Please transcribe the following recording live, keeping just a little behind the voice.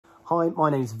Hi, my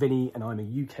name's Vinny and I'm a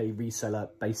UK reseller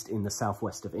based in the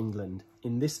southwest of England.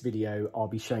 In this video, I'll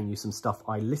be showing you some stuff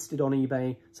I listed on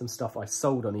eBay, some stuff I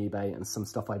sold on eBay and some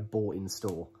stuff I bought in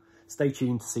store. Stay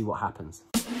tuned to see what happens.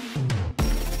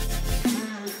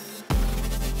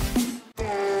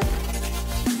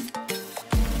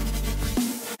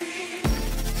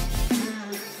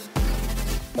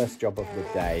 First job of the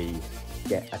day,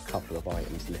 get a couple of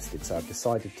items listed. So I've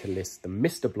decided to list the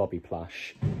Mr. Blobby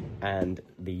plush and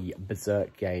the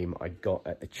Berserk game I got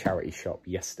at the charity shop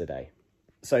yesterday.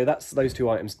 So that's those two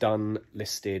items done,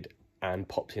 listed and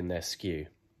popped in their SKU.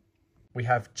 We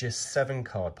have just 7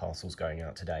 card parcels going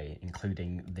out today,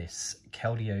 including this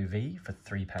Keldeo V for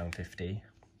 £3.50,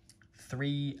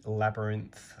 3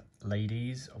 Labyrinth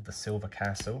Ladies of the Silver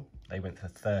Castle, they went for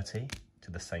 30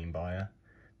 to the same buyer.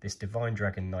 This Divine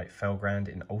Dragon Knight Felgrand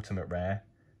in Ultimate Rare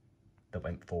that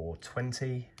went for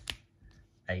 20,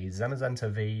 a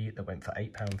Zamazenta V that went for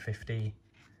 £8.50,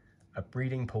 a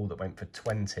Breeding Pool that went for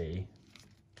 20,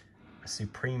 a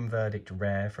Supreme Verdict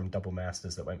Rare from Double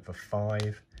Masters that went for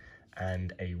 5,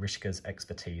 and a Rishka's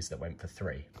Expertise that went for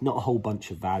 3. Not a whole bunch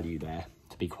of value there,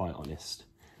 to be quite honest.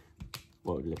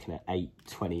 What we're looking at, 8,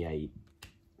 28,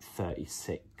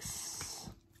 36,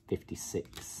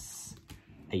 56,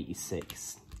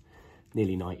 86,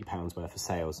 nearly £90 worth of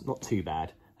sales. Not too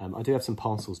bad. I do have some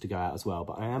parcels to go out as well,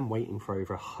 but I am waiting for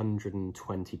over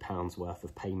 £120 worth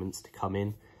of payments to come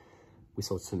in. We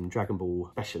sold some Dragon Ball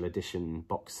Special Edition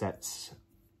box sets.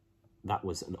 That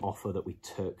was an offer that we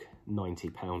took,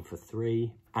 £90 for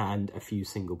 3, and a few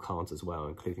single cards as well,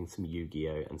 including some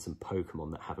Yu-Gi-Oh! And some Pokemon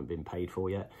that haven't been paid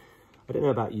for yet. I don't know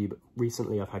about you, but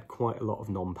recently I've had quite a lot of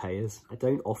non-payers. I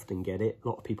don't often get it. A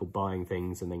lot of people buying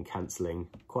things and then cancelling.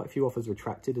 Quite a few offers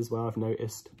retracted as well, I've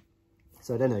noticed.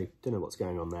 So I don't know what's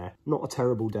going on there. Not a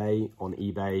terrible day on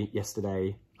eBay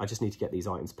yesterday. I just need to get these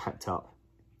items packed up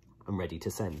and ready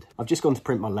to send. I've just gone to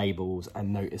print my labels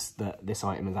and noticed that this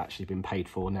item has actually been paid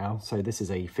for now. So this is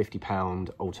a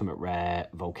 £50 Ultimate Rare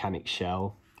Volcanic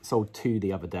Shell. Sold 2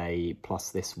 the other day,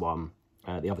 plus this one.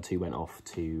 The other 2 went off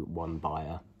to one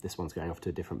buyer. This one's going off to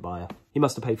a different buyer. He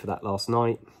must have paid for that last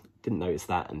night. Didn't notice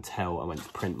that until I went to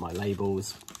print my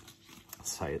labels.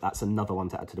 So that's another one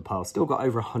to add to the pile. Still got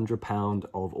over £100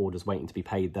 of orders waiting to be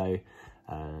paid though.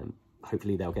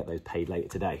 Hopefully they'll get those paid later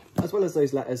today. As well as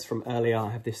those letters from earlier,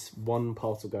 I have this one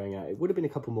parcel going out. It would have been a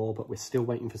couple more, but we're still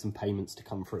waiting for some payments to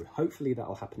come through. Hopefully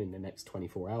that'll happen in the next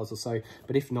 24 hours or so.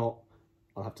 But if not,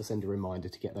 I'll have to send a reminder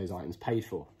to get those items paid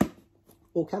for.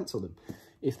 Or cancel them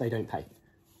if they don't pay.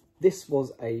 This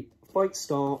was a Fight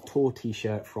Star Tour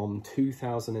t-shirt from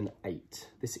 2008.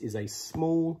 This is a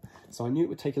small, so I knew it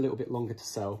would take a little bit longer to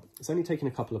sell. It's only taken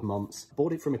a couple of months.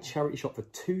 Bought it from a charity shop for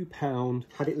 £2,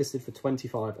 had it listed for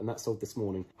 25, and that sold this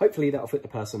morning. Hopefully that'll fit the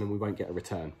person and we won't get a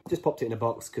return. Just popped it in a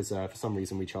box because for some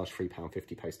reason we charge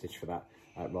 £3.50 postage for that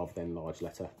rather than large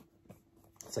letter.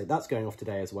 So that's going off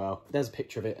today as well. There's a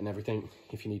picture of it and everything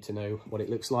if you need to know what it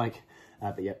looks like.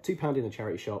 But yeah, £2 in a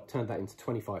charity shop, turned that into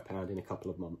 £25 in a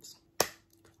couple of months.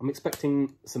 I'm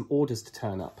expecting some orders to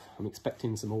turn up.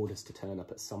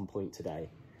 At some point today.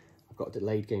 I've got a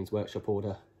delayed Games Workshop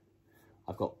order.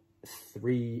 I've got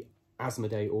 3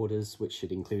 Asmodee orders, which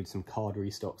should include some card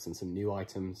restocks and some new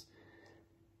items.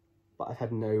 But I've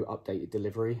had no updated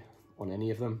delivery on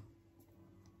any of them.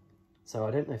 So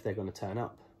I don't know if they're going to turn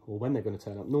up or when they're going to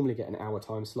turn up. Normally get an hour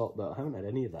time slot, but I haven't had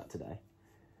any of that today.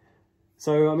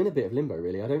 So I'm in a bit of limbo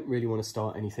really. I don't really want to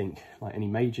start anything, like any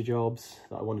major jobs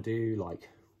that I want to do, like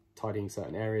tidying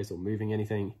certain areas or moving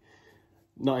anything.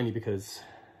 Not only because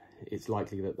it's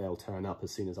likely that they'll turn up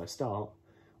as soon as I start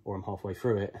or I'm halfway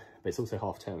through it, but it's also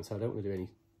half term, so I don't want to do any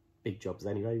big jobs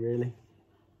anyway, really.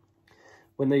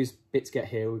 When those bits get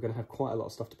here, we're going to have quite a lot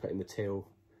of stuff to put in the till,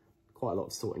 quite a lot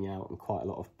of sorting out and quite a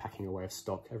lot of packing away of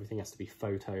stock. Everything has to be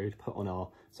photoed, put on our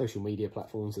social media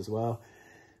platforms as well.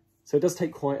 So it does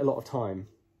take quite a lot of time.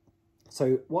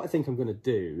 So what I think I'm going to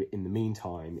do in the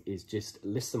meantime is just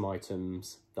list some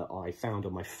items that I found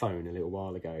on my phone a little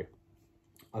while ago.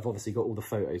 I've obviously got all the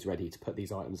photos ready to put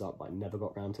these items up, but I never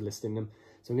got around to listing them.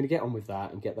 So I'm going to get on with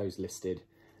that and get those listed.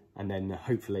 And then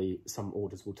hopefully some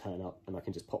orders will turn up and I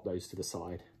can just pop those to the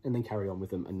side and then carry on with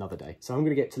them another day. So I'm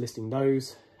going to get to listing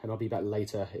those and I'll be back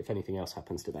later if anything else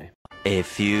happens today. A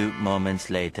few moments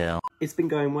later. It's been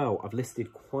going well. I've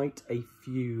listed quite a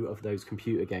few of those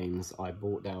computer games I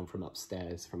brought down from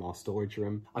upstairs from our storage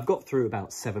room. I've got through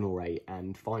about 7 or 8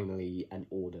 and finally an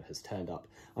order has turned up.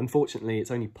 Unfortunately, it's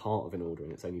only part of an order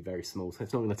and it's only very small, so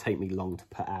it's not going to take me long to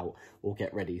put out or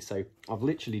get ready. So I've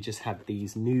literally just had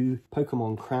these new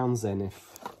Pokemon Crown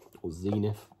Zenith, or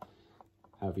Zenith,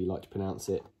 however you like to pronounce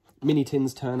it, mini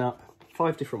tins turn up.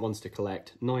 5 different ones to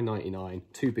collect, $9.99,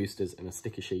 2 boosters and a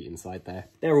sticker sheet inside there.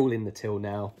 They're all in the till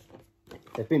now.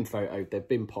 They've been photoed, they've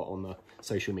been put on the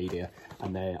social media,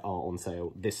 and they are on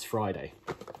sale this Friday.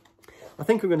 I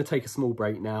think I'm going to take a small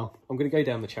break now. I'm going to go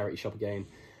down the charity shop again,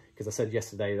 because I said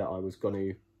yesterday that I was going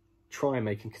to try and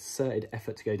make a concerted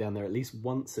effort to go down there at least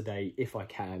once a day, if I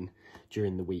can,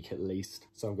 during the week at least.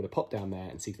 So I'm going to pop down there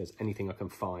and see if there's anything I can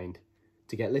find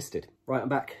to get listed. Right, I'm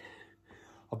back.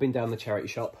 I've been down the charity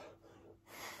shop.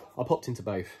 I popped into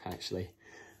both, actually,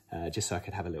 just so I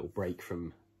could have a little break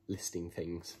from listing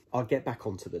things. I'll get back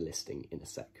onto the listing in a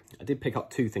sec. I did pick up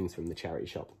 2 things from the charity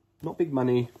shop. Not big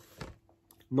money,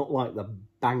 not like the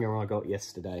banger I got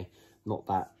yesterday, not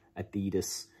that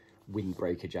Adidas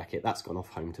windbreaker jacket. That's gone off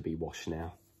home to be washed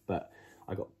now. But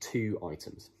I got 2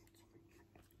 items.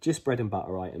 Just bread and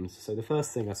butter items. So the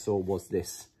first thing I saw was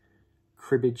this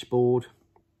cribbage board.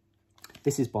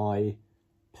 This is by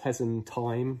Pleasant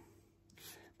Time.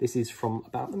 This is from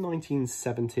about the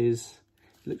 1970s.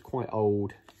 It looked quite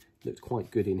old. It looked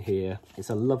quite good in here. It's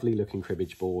a lovely looking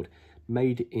cribbage board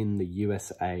made in the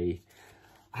USA.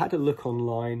 I had a look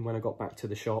online when I got back to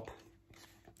the shop.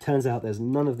 Turns out there's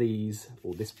none of these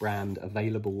or this brand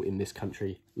available in this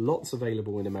country. Lots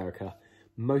available in America.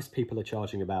 Most people are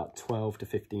charging about £12 to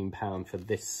 £15 for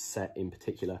this set in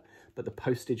particular, but the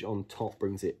postage on top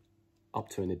brings it up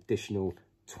to an additional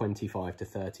 £25 to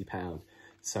 £30.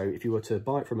 So if you were to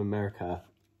buy it from America,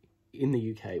 in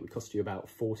the UK, it would cost you about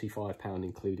 £45,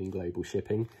 including global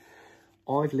shipping.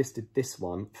 I've listed this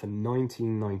one for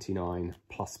 $19.99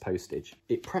 plus postage.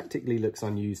 It practically looks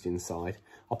unused inside.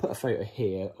 I'll put a photo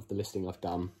here of the listing I've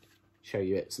done, show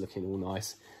you it's looking all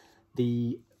nice.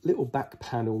 The little back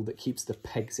panel that keeps the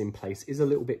pegs in place is a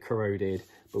little bit corroded,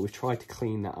 but we've tried to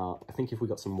clean that up. I think if we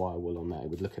got some wire wool on that, it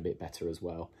would look a bit better as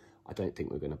well. I don't think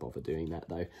we're going to bother doing that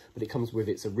though, but it comes with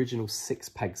its original 6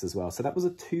 pegs as well. So that was a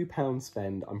 £2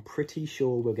 spend. I'm pretty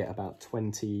sure we'll get about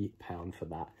 £20 for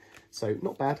that. So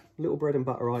not bad, little bread and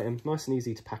butter item, nice and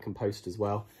easy to pack and post as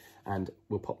well. And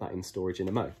we'll pop that in storage in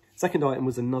a mo. Second item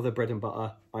was another bread and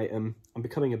butter item. I'm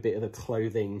becoming a bit of a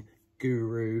clothing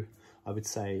guru, I would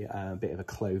say, a bit of a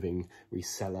clothing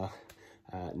reseller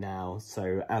now.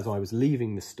 So as I was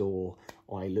leaving the store,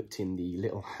 I looked in the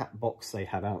little hat box they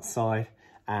have outside,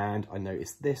 and I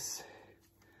noticed this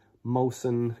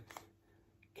Molson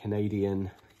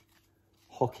Canadian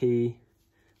hockey.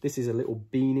 This is a little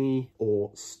beanie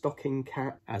or stocking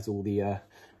cap, as all the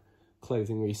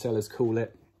clothing resellers call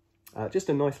it. Just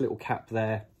a nice little cap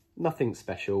there, nothing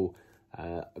special.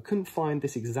 I couldn't find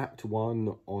this exact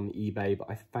one on eBay, but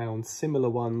I found similar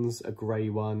ones, a grey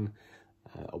one,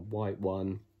 a white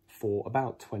one, for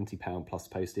about £20 plus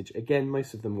postage. Again,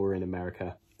 most of them were in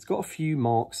America. It's got a few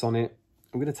marks on it.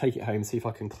 I'm going to take it home, see if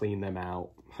I can clean them out.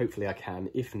 Hopefully I can.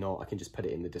 If not, I can just put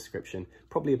it in the description.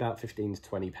 Probably about £15 to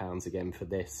 £20 again for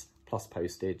this, plus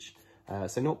postage.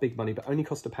 So not big money, but only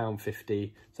cost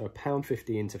 £1.50. So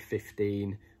 £1.50 into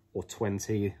 15 or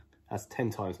 20, that's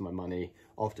 10 times my money.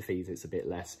 After fees, it's a bit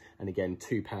less. And again,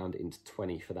 £2 into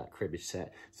 20 for that cribbage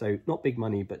set. So not big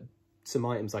money, but some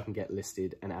items I can get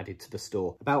listed and added to the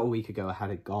store. About a week ago, I had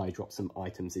a guy drop some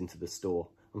items into the store.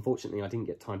 Unfortunately, I didn't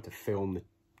get time to film the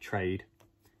trade.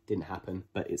 Didn't happen,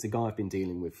 but it's a guy I've been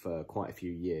dealing with for quite a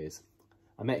few years.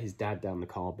 I met his dad down the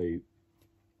car boot.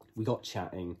 We got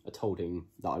chatting. I told him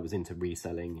that I was into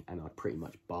reselling and I'd pretty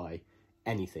much buy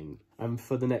anything. And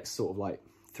for the next sort of like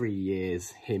 3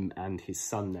 years, him and his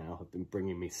son now have been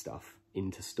bringing me stuff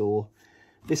into store.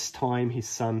 This time his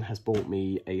son has bought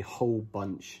me a whole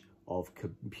bunch of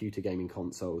computer gaming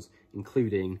consoles,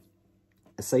 including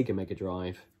a Sega Mega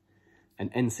Drive, an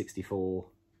N64,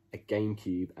 a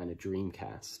GameCube and a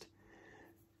Dreamcast.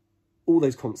 All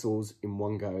those consoles in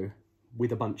one go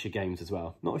with a bunch of games as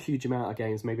well. Not a huge amount of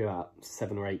games, maybe about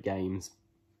 7 or 8 games,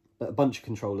 but a bunch of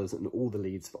controllers and all the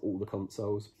leads for all the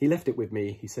consoles. He left it with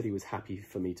me. He said he was happy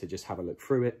for me to just have a look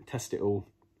through it, test it all,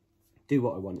 do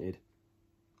what I wanted.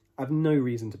 I have no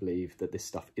reason to believe that this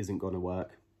stuff isn't going to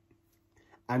work.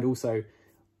 And also,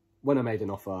 when I made an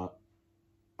offer,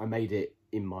 I made it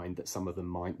in mind that some of them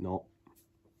might not.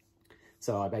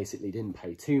 So I basically didn't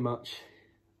pay too much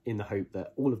in the hope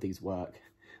that all of these work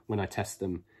when I test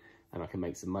them and I can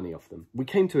make some money off them. We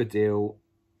came to a deal,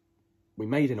 we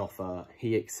made an offer,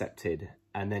 he accepted,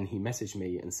 and then he messaged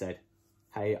me and said,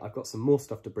 hey, I've got some more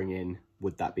stuff to bring in,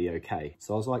 would that be okay?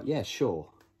 So I was like, yeah, sure.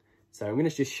 So I'm going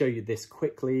to just show you this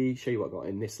quickly, show you what I got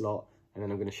in this lot, and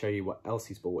then I'm going to show you what else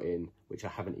he's bought in, which I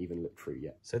haven't even looked through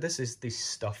yet. So this is the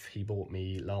stuff he bought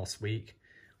me last week.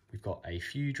 We've got a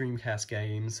few Dreamcast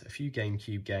games, a few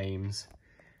GameCube games.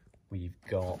 We've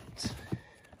got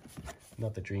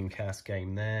Another Dreamcast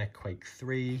game there, Quake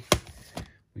 3.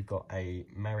 We've got a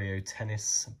Mario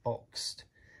Tennis boxed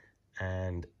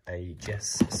and a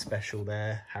Jess special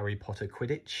there, Harry Potter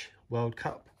Quidditch World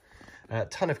Cup. A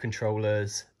ton of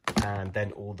controllers, and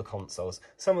then all the consoles.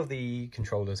 Some of the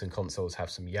controllers and consoles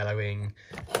have some yellowing.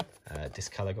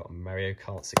 Discolor, got a Mario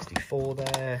Kart 64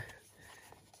 there.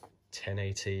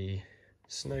 1080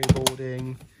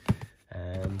 snowboarding.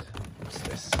 And what's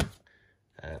this?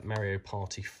 Mario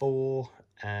Party 4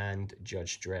 and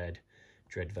Judge Dredd,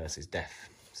 Dredd versus Death.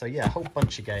 So yeah, a whole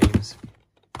bunch of games.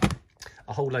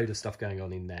 A whole load of stuff going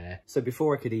on in there. So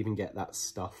before I could even get that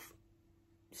stuff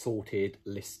sorted,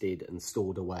 listed and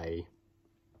stored away,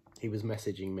 he was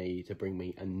messaging me to bring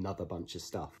me another bunch of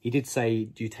stuff. He did say,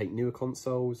 do you take newer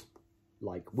consoles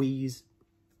like Wii's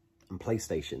and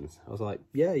PlayStations? I was like,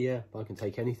 yeah, I can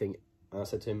take anything. And I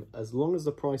said to him, as long as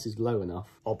the price is low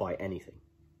enough, I'll buy anything.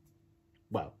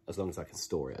 Well, as long as I can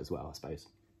store it as well, I suppose.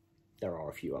 There are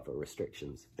a few other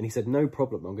restrictions. And he said, no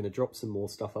problem, I'm going to drop some more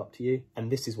stuff up to you. And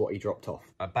this is what he dropped off.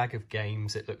 A bag of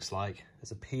games, it looks like.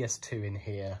 There's a PS2 in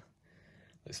here.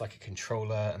 Looks like a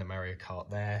controller and a Mario Kart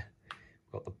there.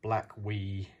 We've got the black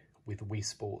Wii with Wii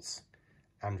Sports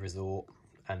and Resort,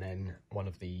 and then one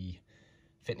of the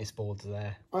fitness boards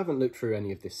there. I haven't looked through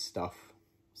any of this stuff,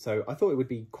 so I thought it would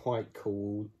be quite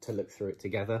cool to look through it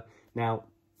together. Now,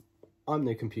 I'm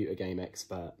no computer game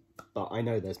expert, but I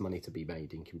know there's money to be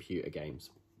made in computer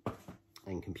games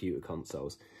and computer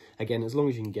consoles. Again, as long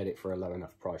as you can get it for a low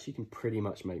enough price, you can pretty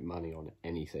much make money on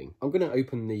anything. I'm going to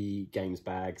open the games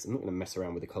bags. I'm not going to mess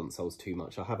around with the consoles too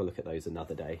much. I'll have a look at those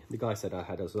another day. The guy said I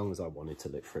had as long as I wanted to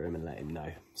look through them and let him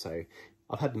know. So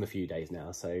I've had them a few days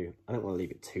now, so I don't want to leave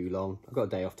it too long. I've got a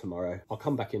day off tomorrow. I'll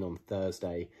come back in on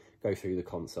Thursday, go through the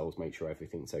consoles, make sure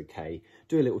everything's okay,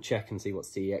 do a little check and see what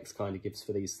CEX kind of gives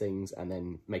for these things, and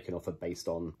then make an offer based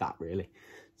on that, really.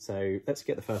 So let's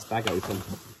get the first bag open.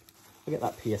 I'll get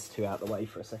that PS2 out of the way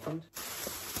for a second.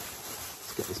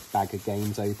 Let's get this bag of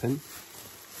games open.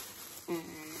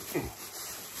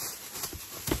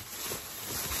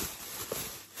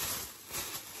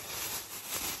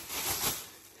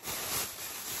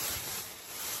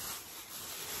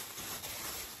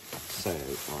 So,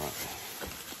 alright,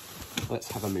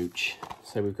 let's have a mooch.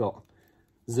 So we've got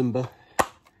Zumba,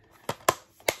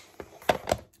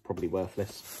 probably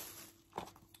worthless.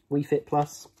 Wii Fit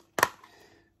Plus.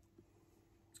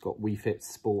 Got Wii Fit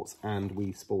Sports and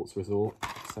Wii Sports Resort,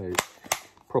 so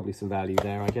probably some value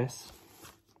there, I guess.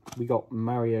 We got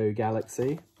Mario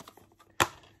Galaxy.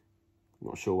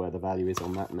 Not sure where the value is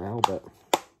on that now, but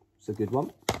it's a good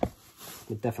one.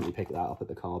 We'll definitely pick that up at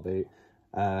the car boot.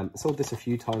 Sold this a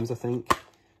few times, I think.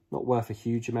 Not worth a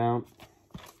huge amount,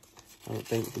 I don't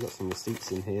think. We've got some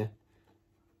receipts in here.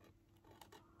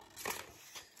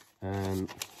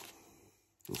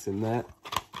 What's in there?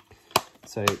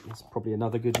 So it's probably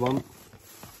another good one.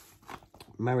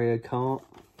 Mario Kart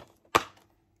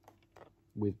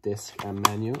with disc and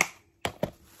manual.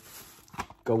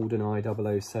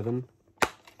 GoldenEye 007.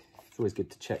 It's always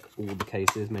good to check all the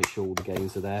cases, make sure all the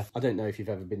games are there. I don't know if you've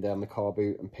ever been down the car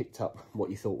boot and picked up what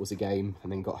you thought was a game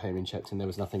and then got home and checked and there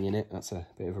was nothing in it. That's a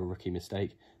bit of a rookie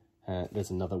mistake. There's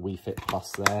another Wii Fit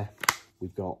Plus there.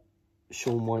 We've got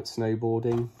Shaun White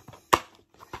snowboarding.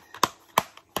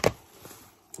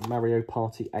 Mario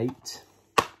Party 8,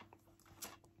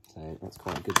 so that's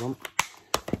quite a good one.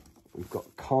 We've got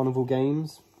Carnival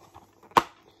Games,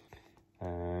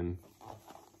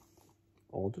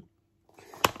 odd,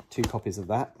 2 copies of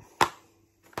that.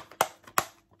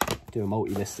 Do a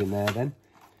multi-list in there then.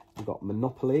 We've got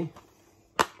Monopoly,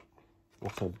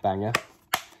 what a banger.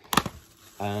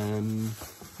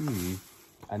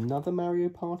 Another Mario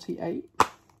Party 8,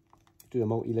 do a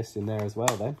multi-list in there as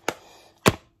well then.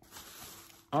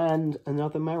 And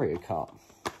another Mario Kart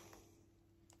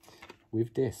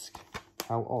with disc.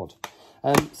 How odd.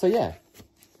 So yeah,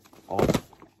 odd.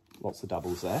 Lots of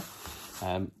doubles there.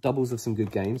 Doubles of some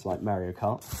good games like Mario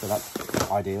Kart, so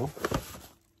that's ideal.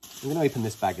 I'm going to open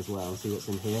this bag as well and see what's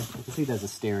in here. You can see there's a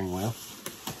steering wheel.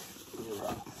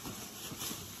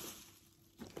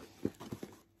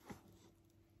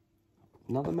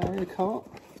 Another Mario Kart.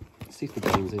 Let's see if the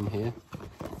game's in here.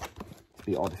 It'd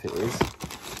be odd if it is.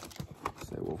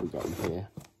 So what have we got in here?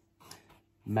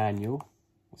 Manual.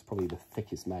 That's probably the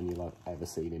thickest manual I've ever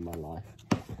seen in my life.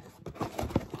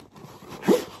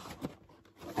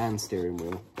 And steering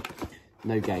wheel.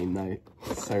 No game though.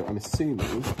 So I'm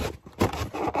assuming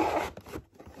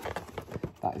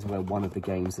that is where one of the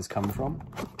games has come from.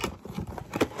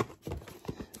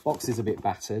 Box is a bit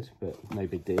battered, but no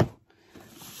big deal.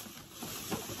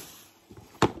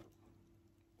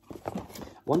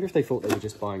 Wonder if they thought they were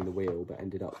just buying the wheel, but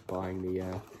ended up buying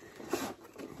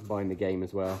the game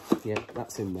as well. Yeah,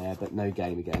 that's in there, but no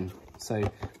game again. So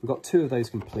we've got 2 of those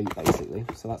complete basically,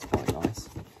 so that's quite nice.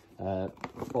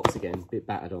 Box again, a bit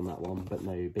battered on that one, but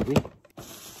no biggie.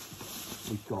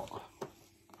 We've got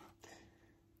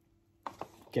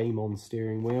game on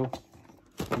steering wheel.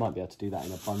 Might be able to do that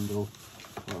in a bundle.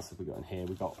 What else have we got in here?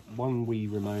 We've got 1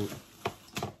 Wii remote,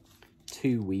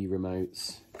 2 Wii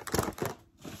remotes,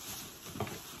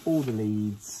 all the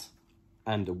leads,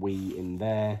 and a Wii in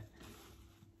there.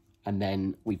 And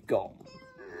then we've got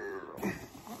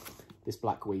this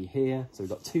black Wii here. So we've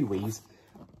got 2 Wiis.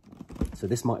 So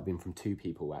this might have been from 2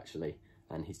 people actually,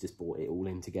 and he's just bought it all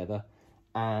in together.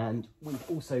 And we've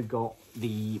also got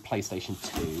the PlayStation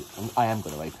 2. And I am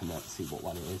going to open that to see what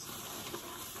one it is.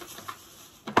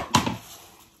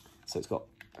 So it's got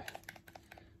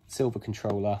silver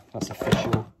controller, that's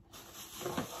official.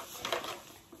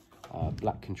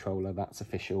 Black controller, that's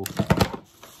official.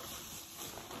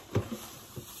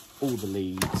 All the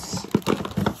leads.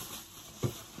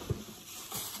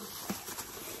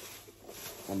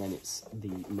 And then it's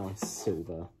the nice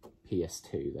silver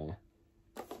PS2 there.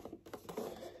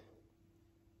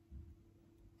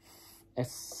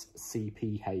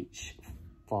 SCPH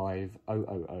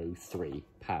 50003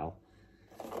 PAL.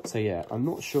 So yeah, I'm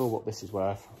not sure what this is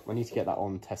worth. I need to get that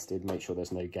on tested, make sure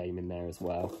there's no game in there as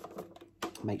well.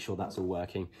 Make sure that's all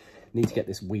working. Need to get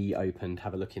this Wii opened,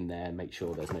 have a look in there, make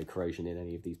sure there's no corrosion in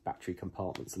any of these battery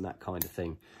compartments and that kind of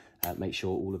thing. Make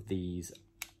sure all of these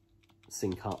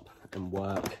sync up and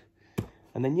work.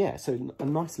 And then yeah, so a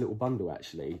nice little bundle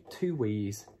actually. 2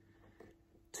 Wiis,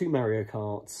 2 Mario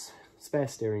Karts, spare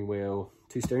steering wheel,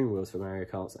 2 steering wheels for Mario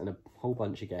Karts, and a whole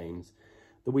bunch of games.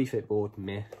 The Wii Fit board,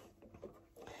 meh.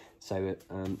 So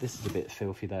this is a bit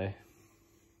filthy though.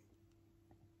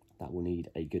 That will need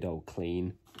a good old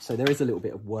clean. So there is a little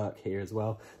bit of work here as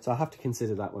well. So I have to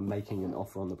consider that when making an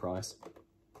offer on the price.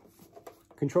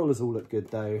 Controllers all look good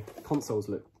though. Consoles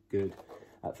look good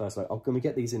at first look. I'm going to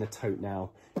get these in a tote now,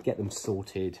 get them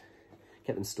sorted,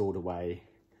 get them stored away,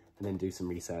 and then do some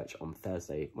research on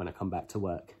Thursday when I come back to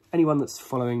work. Anyone that's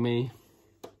following me,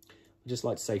 I'd just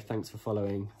like to say thanks for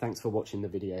following. Thanks for watching the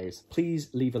videos. Please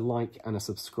leave a like and a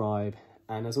subscribe.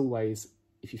 And as always,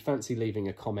 if you fancy leaving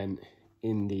a comment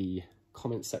in the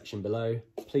comment section below,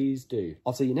 please do.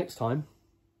 I'll see you next time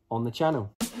on the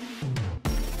channel.